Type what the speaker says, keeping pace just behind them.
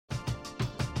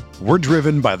We're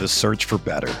driven by the search for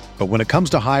better. But when it comes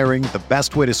to hiring, the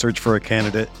best way to search for a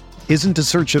candidate isn't to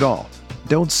search at all.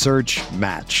 Don't search,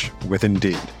 match with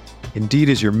Indeed. Indeed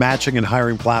is your matching and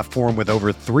hiring platform with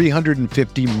over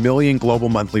 350 million global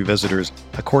monthly visitors,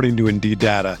 according to Indeed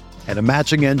data, and a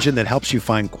matching engine that helps you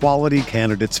find quality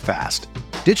candidates fast.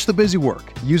 Ditch the busy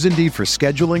work. Use Indeed for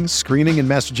scheduling, screening, and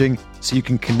messaging so you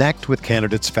can connect with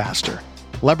candidates faster.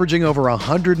 Leveraging over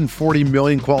 140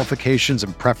 million qualifications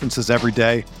and preferences every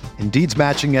day, Indeed's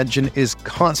matching engine is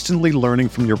constantly learning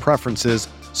from your preferences,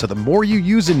 so the more you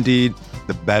use Indeed,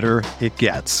 the better it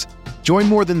gets. Join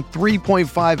more than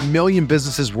 3.5 million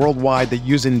businesses worldwide that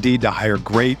use Indeed to hire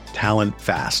great talent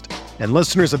fast. And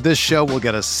listeners of this show will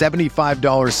get a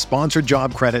 $75 sponsored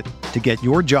job credit to get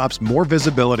your jobs more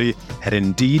visibility at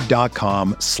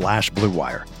Indeed.com/Blue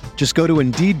Wire. Just go to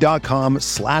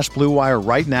Indeed.com/Blue Wire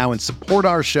right now and support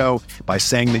our show by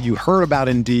saying that you heard about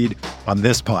Indeed on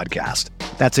this podcast.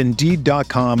 That's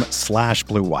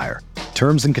Indeed.com/Blue Wire.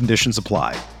 Terms and conditions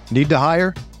apply. Need to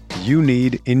hire? You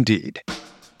need Indeed.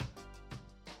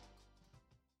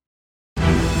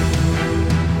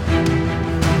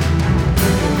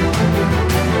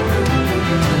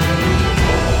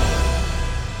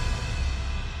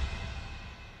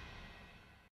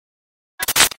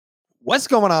 What's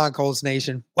going on, Colts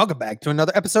Nation? Welcome back to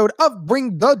another episode of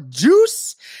Bring the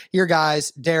Juice. Your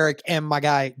guys, Derek and my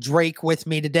guy Drake with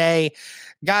me today.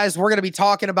 Guys, we're going to be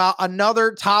talking about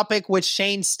another topic with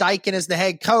Shane Steichen as the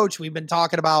head coach. We've been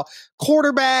talking about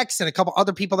quarterbacks and a couple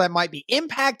other people that might be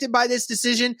impacted by this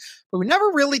decision, but we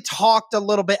never really talked a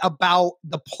little bit about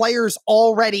the players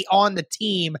already on the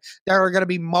team that are going to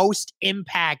be most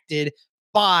impacted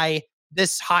by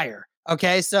this hire.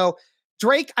 Okay, so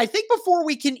Drake, I think before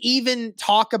we can even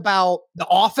talk about the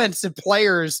offensive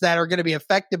players that are going to be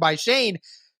affected by Shane,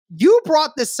 you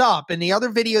brought this up in the other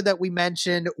video that we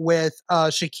mentioned with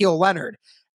Shaquille Leonard.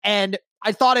 And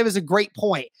I thought it was a great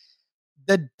point.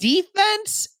 The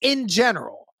defense in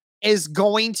general is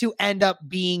going to end up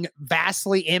being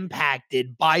vastly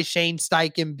impacted by Shane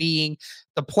Steichen being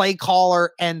the play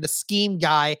caller and the scheme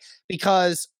guy,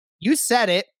 because you said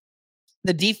it.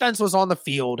 The defense was on the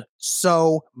field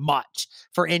so much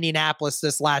for Indianapolis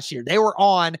this last year. They were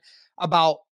on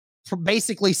about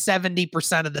basically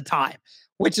 70% of the time,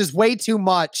 which is way too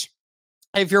much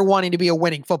if you're wanting to be a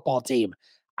winning football team.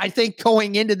 I think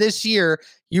going into this year,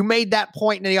 you made that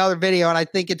point in the other video, and I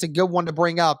think it's a good one to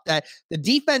bring up, that the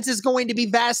defense is going to be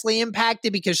vastly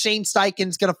impacted because Shane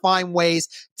Steichen's going to find ways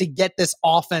to get this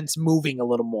offense moving a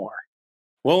little more.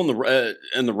 Well,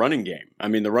 in the running game, I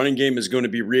mean, the running game is going to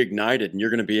be reignited, and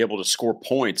you're going to be able to score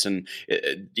points. And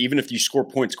even if you score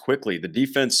points quickly, the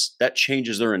defense, that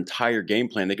changes their entire game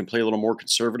plan. They can play a little more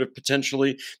conservative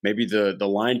potentially. Maybe the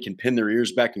line can pin their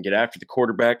ears back and get after the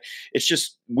quarterback. It's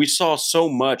just, we saw so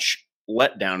much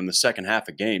letdown in the second half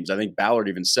of games. I think Ballard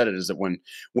even said it, is that when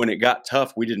it got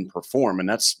tough, we didn't perform. And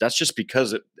that's just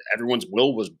because everyone's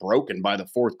will was broken by the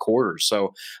fourth quarter.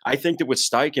 So I think that with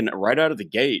Steichen right out of the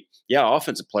gate, yeah,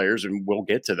 offensive players, and we'll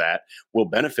get to that, will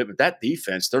benefit. But that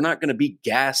defense, they're not going to be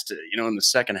gassed, in the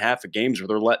second half of games where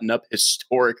they're letting up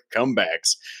historic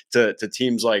comebacks to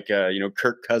teams like,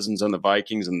 Kirk Cousins on the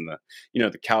Vikings and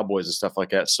the Cowboys and stuff like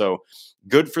that. So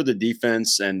good for the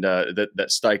defense, and that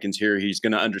Steichen's here. He's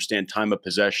going to understand time of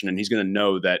possession, and he's going to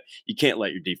know that you can't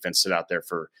let your defense sit out there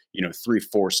for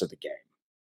 3/4 of the game.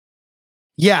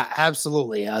 Yeah,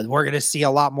 absolutely. We're going to see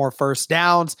a lot more first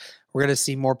downs. We're going to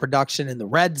see more production in the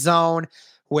red zone,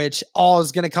 which all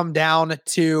is going to come down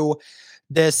to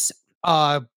this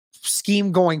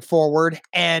scheme going forward.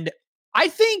 And I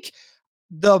think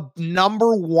the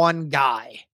number one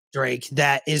guy, Drake,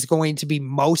 that is going to be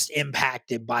most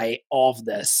impacted by all of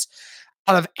this,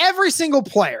 out of every single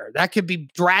player that could be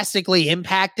drastically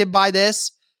impacted by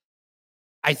this,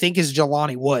 I think is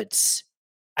Jelani Woods.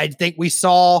 I think we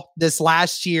saw this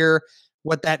last year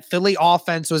what that Philly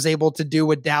offense was able to do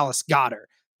with Dallas Goedert.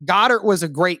 Goddard was a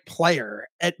great player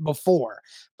before,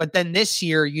 but then this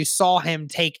year you saw him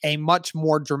take a much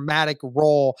more dramatic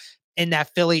role in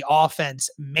that Philly offense,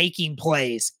 making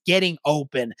plays, getting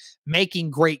open,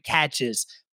 making great catches.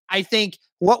 I think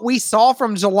what we saw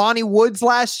from Jelani Woods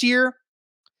last year,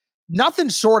 nothing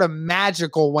short of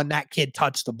magical when that kid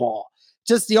touched the ball.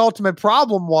 Just the ultimate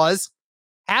problem was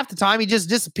half the time he just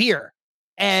disappeared.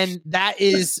 And that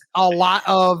is a lot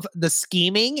of the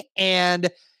scheming and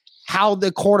how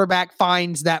the quarterback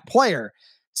finds that player.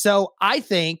 So I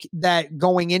think that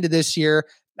going into this year,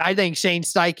 I think Shane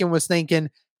Steichen was thinking,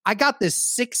 I got this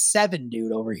 6'7"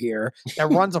 dude over here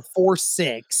that runs a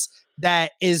 4.6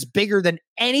 that is bigger than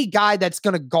any guy that's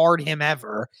going to guard him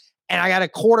ever. and I got a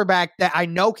quarterback that I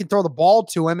know can throw the ball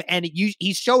to him. And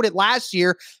he showed it last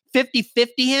year, 50-50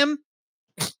 him.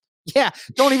 Yeah,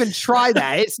 don't even try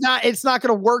that. It's not going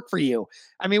to work for you.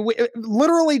 I mean,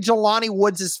 literally Jelani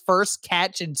Woods' first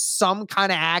catch in some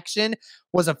kind of action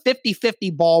was a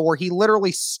 50-50 ball where he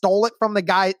literally stole it from the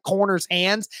guy corner's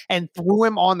hands and threw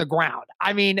him on the ground.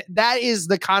 I mean, that is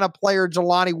the kind of player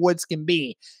Jelani Woods can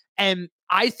be. And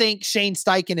I think Shane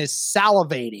Steichen is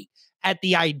salivating at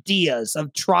the ideas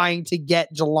of trying to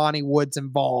get Jelani Woods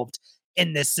involved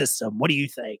in this system. What do you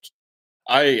think?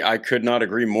 I could not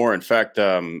agree more. In fact,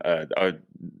 I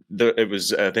think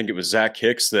it was Zach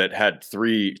Hicks that had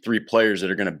three players that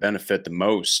are going to benefit the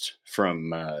most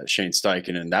from Shane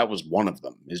Steichen, and that was one of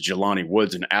them is Jelani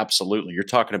Woods. And absolutely, you're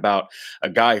talking about a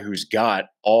guy who's got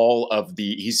all of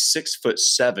he's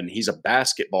 6'7". He's a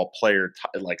basketball player,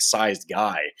 sized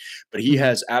guy, but he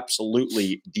has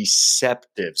absolutely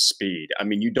deceptive speed. I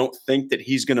mean, you don't think that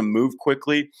he's going to move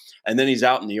quickly, and then he's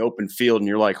out in the open field, and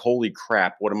you're like, holy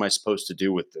crap, what am I supposed to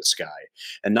do with this guy?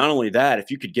 And not only that, if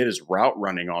you could get his route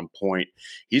running on point,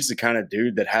 he's the kind of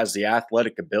dude that has the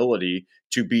athletic ability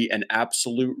to be an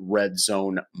absolute red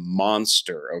zone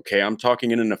monster. Okay. I'm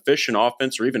talking in an efficient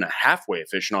offense or even a halfway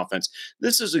efficient offense.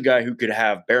 This is a guy who could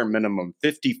have bare minimum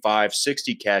 55,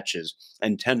 60 catches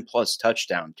and 10 plus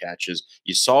touchdown catches.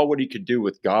 You saw what he could do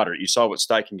with Goddard. You saw what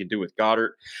Steichen could do with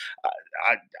Goddard.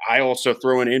 I also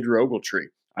throw in Andrew Ogletree.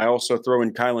 I also throw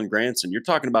in Kylan Granson. You're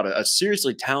talking about a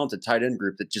seriously talented tight end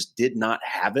group that just did not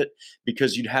have it,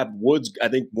 because you'd have Woods. I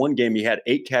think one game he had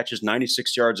 8 catches,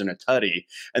 96 yards, and a tutty.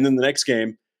 And then the next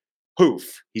game,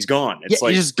 poof, he's gone. It's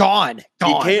he's just gone.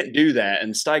 He can't do that,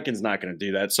 and Steichen's not going to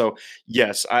do that. So,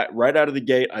 yes, right out of the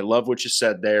gate, I love what you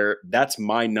said there. That's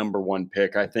my number one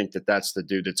pick. I think that's the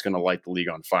dude that's going to light the league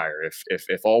on fire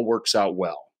if all works out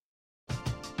well.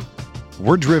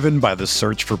 We're driven by the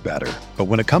search for better. But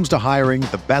when it comes to hiring,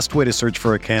 the best way to search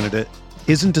for a candidate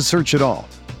isn't to search at all.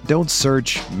 Don't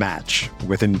search, match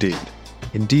with Indeed.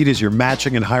 Indeed is your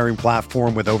matching and hiring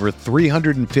platform with over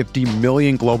 350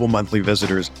 million global monthly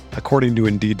visitors, according to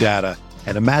Indeed data,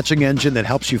 and a matching engine that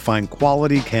helps you find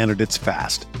quality candidates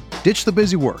fast. Ditch the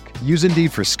busy work. Use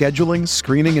Indeed for scheduling,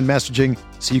 screening, and messaging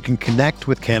so you can connect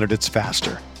with candidates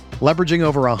faster. Leveraging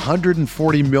over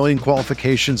 140 million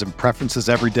qualifications and preferences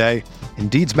every day,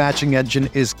 Indeed's matching engine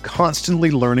is constantly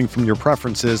learning from your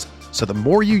preferences, so the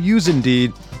more you use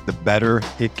Indeed, the better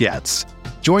it gets.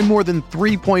 Join more than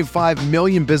 3.5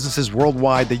 million businesses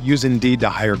worldwide that use Indeed to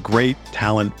hire great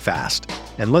talent fast.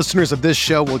 And listeners of this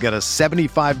show will get a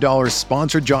 $75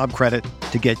 sponsored job credit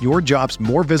to get your jobs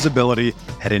more visibility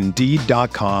at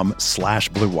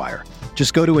Indeed.com/Blue Wire.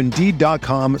 Just go to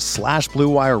Indeed.com/Blue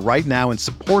Wire right now and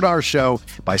support our show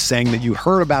by saying that you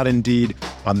heard about Indeed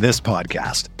on this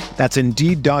podcast. That's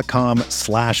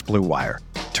Indeed.com/Blue Wire.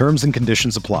 Terms and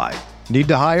conditions apply. Need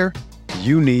to hire?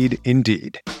 You need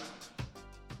Indeed.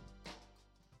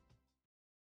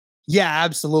 Yeah,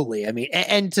 absolutely. I mean,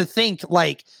 and to think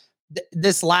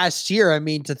this last year, I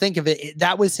mean, to think of it,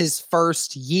 that was his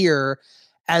first year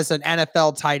as an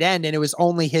NFL tight end, and it was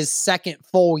only his second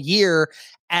full year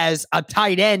as a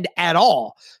tight end at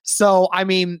all. So, I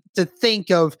mean, to think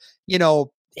of,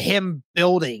 him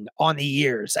building on the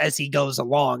years as he goes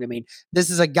along. I mean, this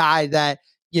is a guy that,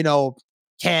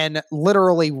 can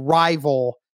literally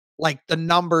rival the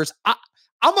numbers. I'm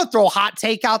going to throw a hot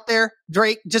take out there,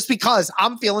 Drake, just because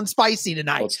I'm feeling spicy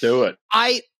tonight. Let's do it.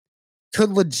 I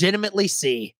could legitimately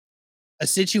see a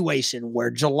situation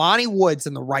where Jelani Woods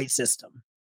in the right system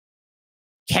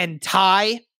can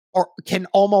tie or can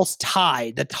almost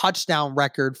tie the touchdown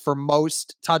record for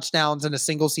most touchdowns in a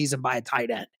single season by a tight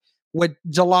end, with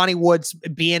Jelani Woods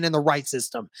being in the right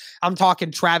system. I'm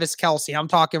talking Travis Kelce. I'm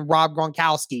talking Rob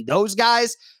Gronkowski. Those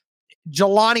guys,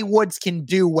 Jelani Woods can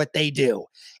do what they do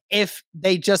if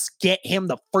they just get him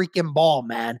the freaking ball,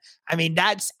 man. I mean,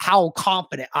 that's how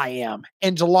confident I am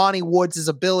in Jelani Woods'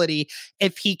 ability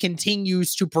if he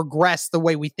continues to progress the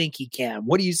way we think he can.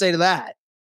 What do you say to that?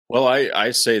 Well,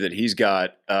 I say that he's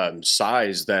got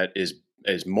size that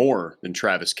is more than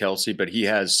Travis Kelce, but he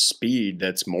has speed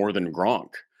that's more than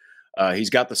Gronk. He's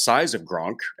got the size of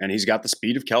Gronk, and he's got the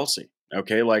speed of Kelce.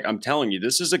 Okay, I'm telling you,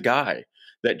 this is a guy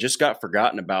that just got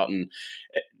forgotten about, and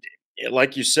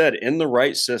like you said, in the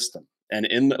right system, and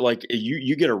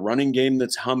you get a running game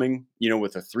that's humming,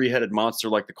 with a 3-headed monster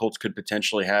like the Colts could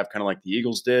potentially have, kind of like the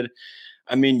Eagles did.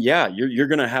 I mean, yeah, you're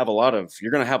going to have a lot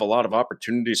of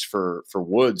opportunities for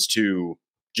Woods to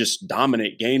just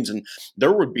dominate games, and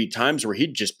there would be times where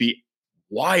he'd just be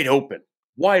wide open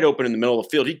in the middle of the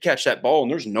field. He'd catch that ball,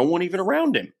 and there's no one even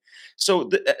around him.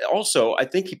 So also, I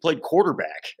think he played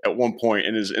quarterback at one point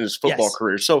in his football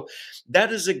career. So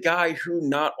that is a guy who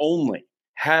not only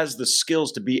has the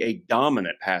skills to be a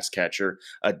dominant pass catcher,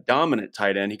 a dominant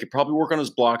tight end. He could probably work on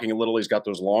his blocking a little. He's got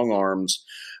those long arms.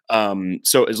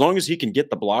 So as long as he can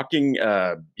get the blocking,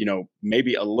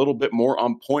 maybe a little bit more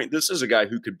on point, this is a guy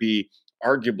who could be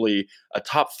arguably a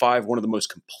top 5, one of the most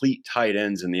complete tight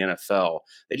ends in the NFL.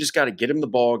 They just got to get him the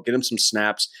ball, get him some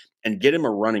snaps, and get him a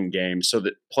running game so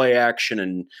that play action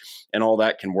and all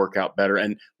that can work out better.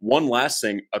 And one last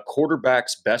thing, a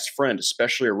quarterback's best friend,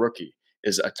 especially a rookie,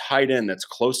 is a tight end that's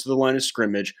close to the line of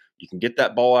scrimmage. You can get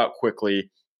that ball out quickly,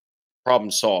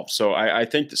 problem solved. So I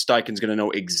think that Steichen's going to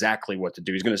know exactly what to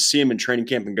do. He's going to see him in training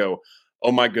camp and go,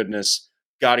 oh my goodness,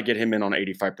 got to get him in on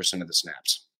 85% of the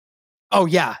snaps. Oh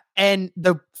yeah. And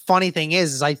the funny thing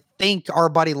is I think our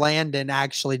buddy Landon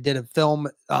actually did a film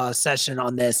session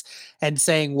on this and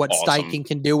saying what Steichen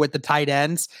can do with the tight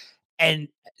ends, and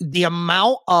the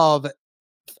amount of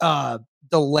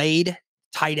delayed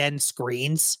tight end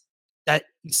screens that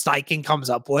Steichen comes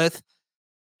up with.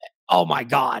 Oh my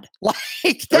God. Like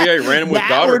that, he ran him with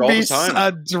Goddard all the time.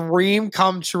 A dream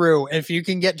come true. If you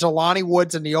can get Jelani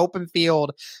Woods in the open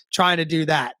field trying to do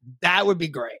that, that would be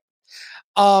great.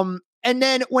 And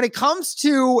then when it comes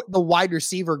to the wide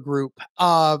receiver group,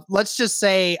 let's just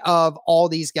say of all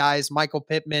these guys, Michael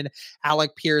Pittman,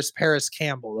 Alec Pierce, Paris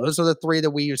Campbell, those are the 3 that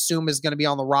we assume is going to be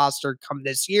on the roster come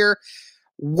this year.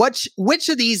 Which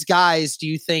of these guys do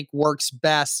you think works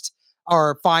best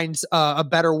or finds a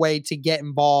better way to get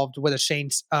involved with a Shane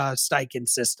Steichen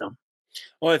system?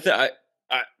 Well,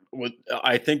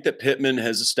 I think that Pittman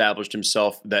has established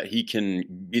himself that he can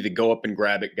be the go up and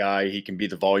grab it guy. He can be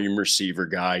the volume receiver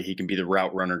guy. He can be the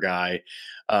route runner guy.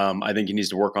 I think he needs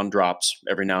to work on drops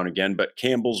every now and again, but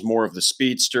Campbell's more of the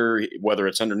speedster, whether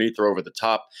it's underneath or over the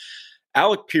top.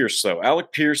 Alec Pierce, though.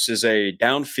 Alec Pierce is a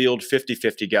downfield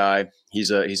 50-50 guy. He's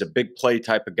a big play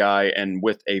type of guy, and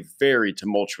with a very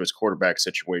tumultuous quarterback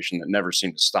situation that never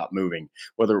seemed to stop moving,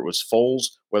 whether it was Foles,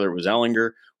 whether it was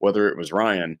Ellinger, whether it was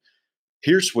Ryan,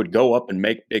 Pierce would go up and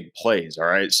make big plays, all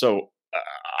right? So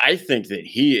I think that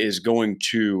he is going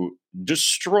to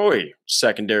destroy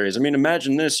secondaries. I mean,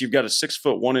 imagine this. You've got a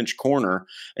 6'1" corner,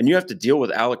 and you have to deal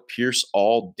with Alec Pierce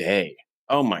all day.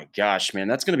 Oh, my gosh, man.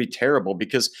 That's going to be terrible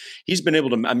because he's been able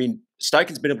to – I mean,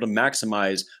 Steichen's been able to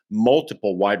maximize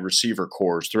multiple wide receiver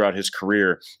cores throughout his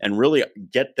career and really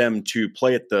get them to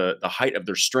play at the height of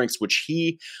their strengths, which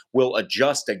he will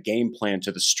adjust a game plan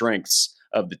to the strengths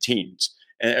of the teams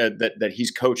that he's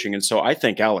coaching. And so I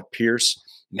think Alec Pierce,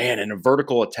 man, in a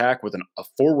vertical attack with a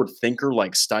forward thinker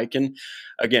like Steichen,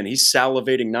 again, he's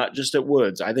salivating not just at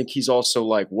Woods. I think he's also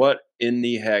like, what in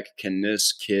the heck can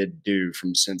this kid do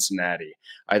from Cincinnati?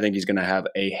 I think he's going to have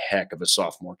a heck of a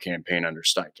sophomore campaign under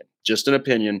Steichen. Just an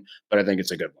opinion, but I think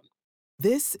it's a good one.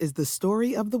 This is the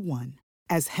story of the one.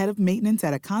 As head of maintenance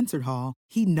at a concert hall,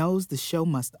 he knows the show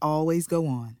must always go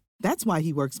on. That's why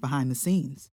he works behind the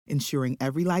scenes, ensuring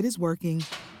every light is working,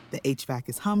 the HVAC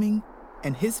is humming,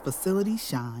 and his facility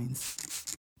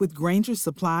shines. With Grainger's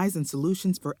supplies and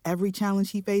solutions for every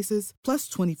challenge he faces, plus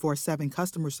 24/7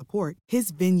 customer support,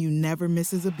 his venue never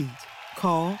misses a beat.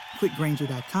 Call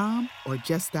quickgrainger.com or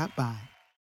just stop by.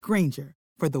 Grainger,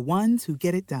 for the ones who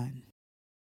get it done.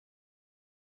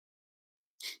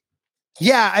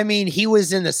 Yeah, I mean, he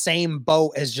was in the same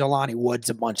boat as Jelani Woods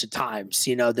a bunch of times.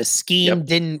 You know, the scheme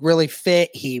didn't really fit.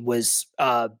 He was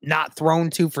not thrown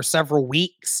to for several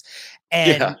weeks.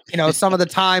 And, you know, some of the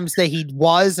times that he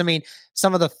was, I mean,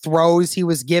 some of the throws he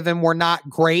was given were not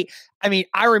great. I mean,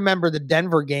 I remember the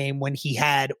Denver game when he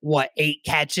had, 8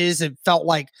 catches. It felt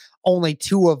like only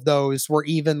 2 of those were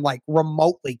even like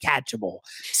remotely catchable.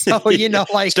 So, you know,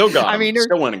 like, still got him. I mean,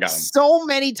 still went and got him. So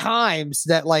many times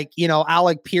that, like, you know,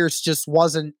 Alec Pierce just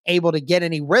wasn't able to get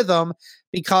any rhythm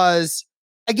because,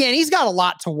 again, he's got a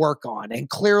lot to work on. And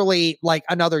clearly, like,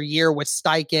 another year with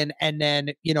Steichen and then,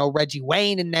 you know, Reggie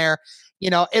Wayne in there,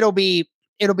 you know, it'll be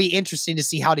interesting to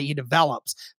see how he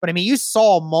develops. But I mean, you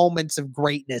saw moments of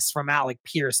greatness from Alec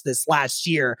Pierce this last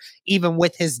year, even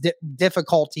with his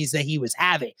difficulties that he was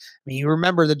having. I mean, you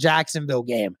remember the Jacksonville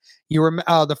game. You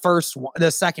remember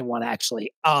the second one,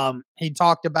 actually. He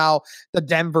talked about the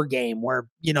Denver game where,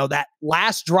 you know, that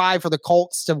last drive for the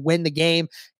Colts to win the game,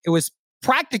 it was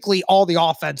practically all the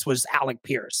offense was Alec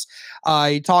Pierce.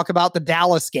 You talk about the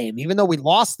Dallas game, even though we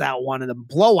lost that one in the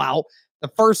blowout,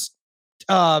 the first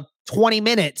 20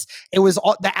 minutes, it was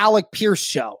the Alec Pierce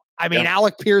show. I mean,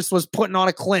 Alec Pierce was putting on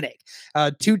a clinic,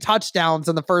 2 touchdowns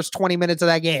in the first 20 minutes of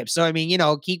that game. So, I mean, you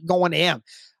know, keep going to him.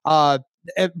 But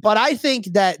I think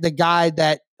that the guy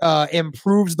that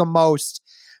improves the most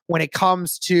when it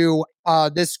comes to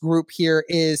this group here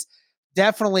is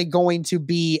definitely going to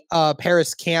be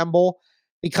Paris Campbell,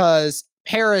 because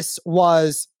Paris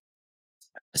was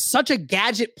such a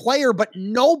gadget player, but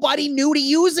nobody knew to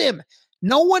use him.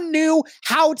 No one knew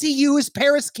how to use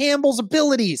Paris Campbell's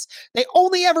abilities. They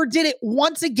only ever did it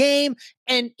once a game,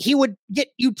 and he would get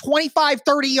you 25,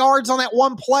 30 yards on that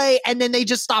one play, and then they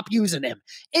just stopped using him.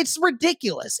 It's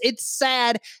ridiculous. It's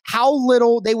sad how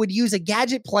little they would use a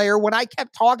gadget player when I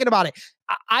kept talking about it.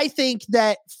 I think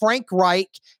that Frank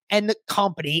Reich and the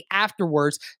company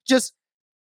afterwards just,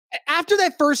 after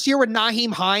that first year with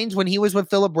Nyheim Hines, when he was with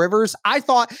Phillip Rivers, I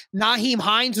thought Nyheim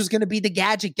Hines was going to be the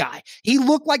gadget guy. He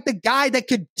looked like the guy that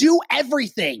could do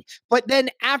everything. But then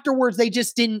afterwards, they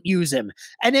just didn't use him.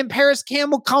 And then Paris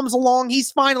Campbell comes along.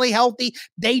 He's finally healthy.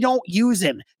 They don't use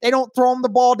him. They don't throw him the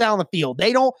ball down the field.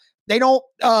 They don't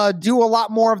do a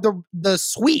lot more of the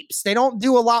sweeps. They don't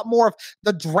do a lot more of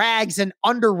the drags and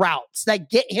under routes that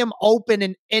get him open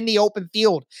and in the open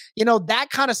field. You know,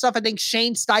 that kind of stuff. I think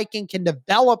Shane Steichen can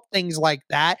develop things like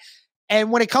that.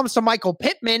 And when it comes to Michael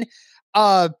Pittman,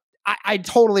 I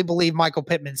totally believe Michael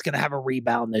Pittman's going to have a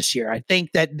rebound this year. I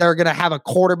think that they're going to have a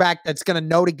quarterback that's going to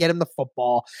know to get him the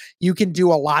football. You can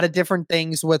do a lot of different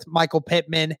things with Michael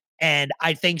Pittman. And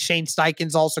I think Shane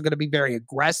Steichen's also going to be very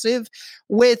aggressive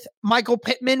with Michael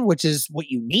Pittman, which is what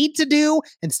you need to do,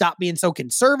 and stop being so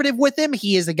conservative with him.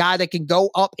 He is a guy that can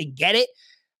go up and get it.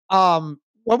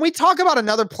 When we talk about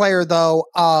another player, though,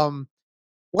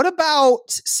 what about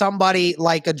somebody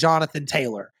like a Jonathan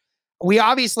Taylor? We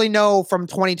obviously know from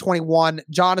 2021,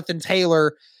 Jonathan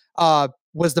Taylor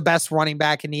was the best running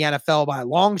back in the NFL by a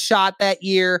long shot that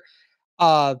year.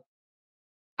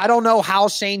 I don't know how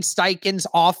Shane Steichen's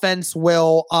offense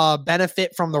will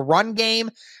benefit from the run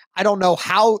game. I don't know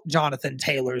how Jonathan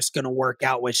Taylor is going to work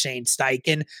out with Shane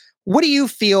Steichen. What do you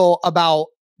feel about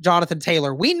Jonathan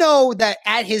Taylor? We know that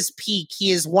at his peak, he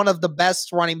is one of the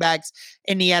best running backs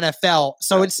in the NFL.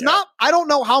 So it's not, I don't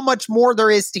know how much more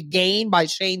there is to gain by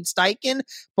Shane Steichen,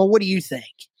 but what do you think?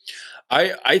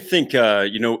 I think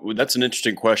that's an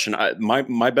interesting question.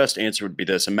 My best answer would be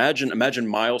this: imagine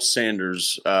Miles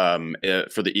Sanders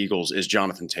for the Eagles is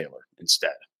Jonathan Taylor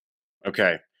instead.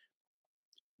 Okay,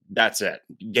 that's it.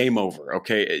 Game over.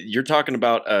 Okay, you're talking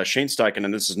about Shane Steichen,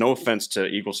 and this is no offense to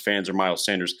Eagles fans or Miles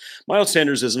Sanders. Miles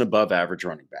Sanders is an above average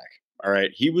running back. All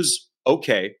right, he was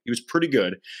okay. He was pretty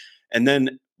good, and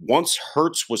then once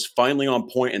Hurts was finally on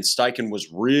point and Steichen was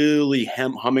really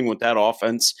humming with that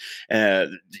offense,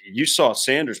 you saw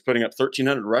Sanders putting up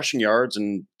 1,300 rushing yards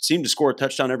and seemed to score a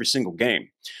touchdown every single game.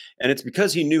 And it's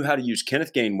because he knew how to use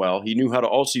Kenneth Gainwell. He knew how to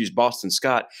also use Boston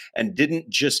Scott and didn't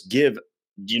just give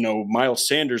Miles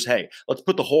Sanders, hey, let's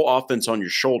put the whole offense on your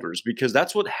shoulders, because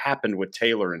that's what happened with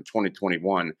Taylor in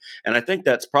 2021. And I think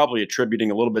that's probably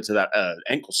attributing a little bit to that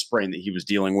ankle sprain that he was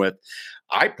dealing with.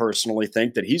 I personally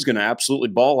think that he's going to absolutely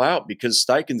ball out because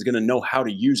Steichen's going to know how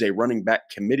to use a running back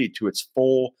committee to its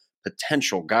full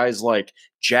potential. Guys like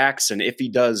Jackson, if he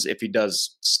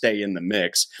does stay in the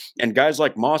mix, and guys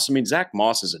like Moss. I mean, Zach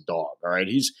Moss is a dog. All right,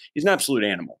 he's an absolute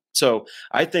animal. So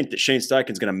I think that Shane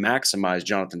Steichen's going to maximize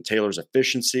Jonathan Taylor's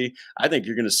efficiency. I think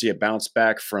you're going to see a bounce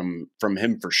back from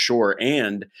him for sure,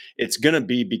 and it's going to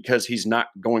be because he's not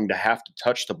going to have to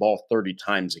touch the ball 30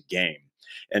 times a game.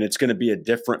 And it's going to be a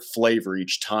different flavor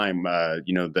each time,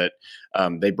 that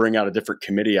they bring out a different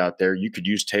committee out there. You could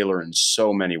use Taylor in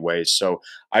so many ways. So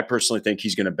I personally think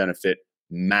he's going to benefit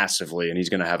massively, and he's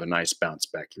going to have a nice bounce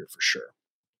back here for sure.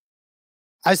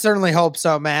 I certainly hope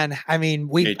so, man. I mean,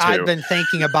 I've been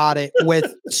thinking about it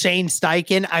with Shane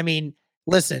Steichen. I mean,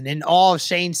 listen, in all of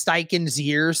Shane Steichen's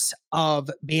years of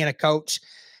being a coach,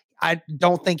 I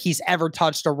don't think he's ever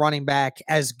touched a running back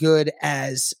as good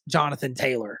as Jonathan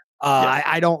Tayller.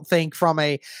 I don't think from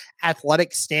a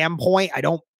athletic standpoint, I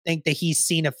don't think that he's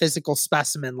seen a physical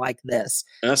specimen like this.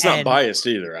 And that's not biased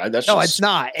either. It's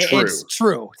not. It's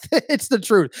true. It's the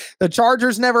truth. The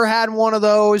Chargers never had one of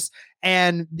those,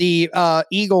 and the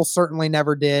Eagles certainly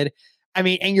never did. I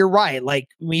mean, and you're right. Like,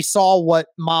 we saw what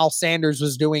Miles Sanders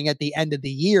was doing at the end of the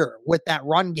year with that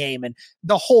run game and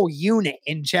the whole unit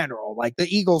in general. Like, the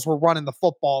Eagles were running the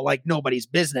football like nobody's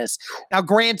business. Now,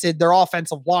 granted, their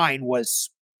offensive line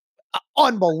was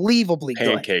unbelievably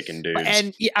pancaking good. Dudes.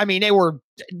 And I mean,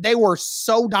 they were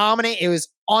so dominant. It was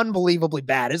unbelievably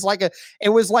bad. It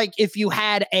was like if you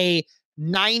had a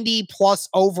 90 plus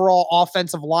overall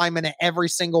offensive lineman at every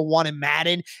single one in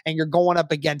Madden, and you're going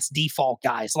up against default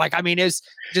guys. Like, I mean, it's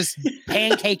just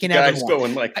pancaking guys everyone.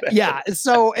 Going like that. Yeah.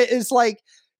 So it's like,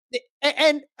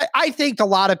 And I think a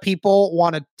lot of people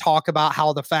want to talk about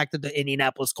how the fact that the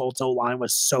Indianapolis Colts O-line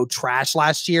was so trash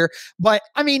last year. But,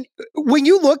 I mean, when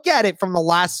you look at it from the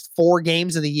last 4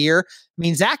 games of the year, I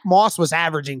mean, Zach Moss was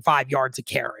averaging 5 yards a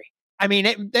carry. I mean,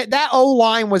 that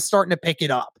O-line was starting to pick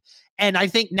it up. And I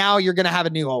think now you're going to have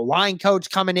a new O-line coach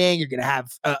coming in. You're going to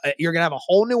have a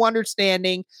whole new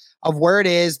understanding of where it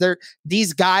is.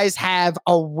 These guys have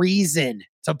a reason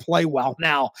to play well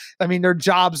now. I mean, their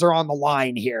jobs are on the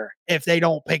line here if they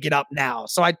don't pick it up now.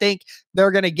 So I think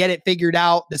they're going to get it figured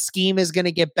out. The scheme is going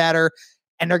to get better,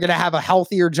 and they're going to have a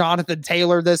healthier Jonathan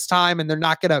Taylor this time, and they're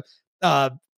not going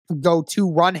to go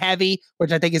too run heavy,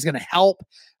 which I think is going to help.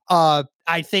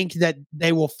 I think that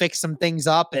they will fix some things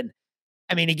up. And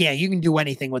I mean, again, you can do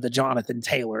anything with a Jonathan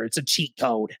Taylor. It's a cheat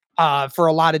code for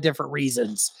a lot of different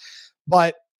reasons.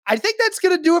 But I think that's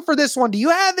going to do it for this one. Do you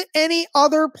have any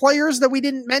other players that we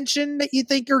didn't mention that you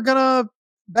think are going to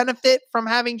benefit from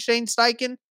having Shane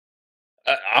Steichen?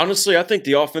 Honestly, I think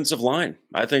the offensive line.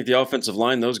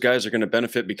 Those guys are going to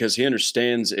benefit because he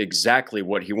understands exactly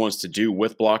what he wants to do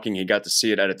with blocking. He got to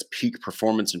see it at its peak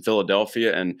performance in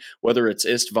Philadelphia. And whether it's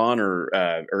Istvan or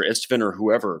Istvan or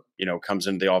whoever, comes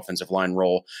into the offensive line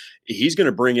role, he's going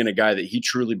to bring in a guy that he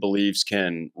truly believes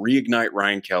can reignite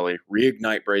Ryan Kelly,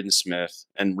 reignite Braden Smith,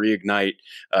 and reignite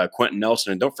Quentin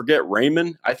Nelson. And don't forget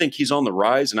Raymond. I think he's on the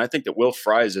rise, and I think that Will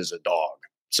Fries is a dog.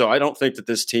 So I don't think that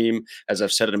this team, as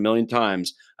I've said it a million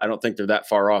times, I don't think they're that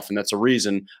far off. And that's a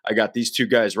reason I got these 2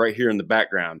 guys right here in the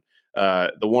background.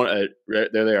 There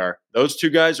they are. Those 2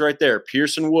 guys right there,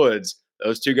 Pierce and Woods,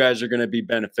 those 2 guys are going to be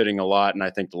benefiting a lot. And I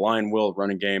think the line will,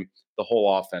 running game, the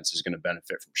whole offense is going to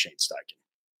benefit from Shane Steichen.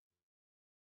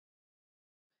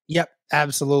 Yep,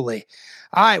 absolutely.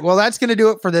 All right. Well, that's going to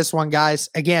do it for this one, guys.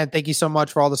 Again, thank you so much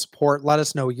for all the support. Let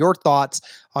us know your thoughts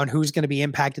on who's going to be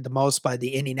impacted the most by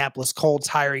the Indianapolis Colts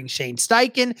hiring Shane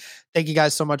Steichen. Thank you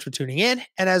guys so much for tuning in.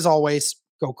 And as always,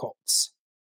 go Colts.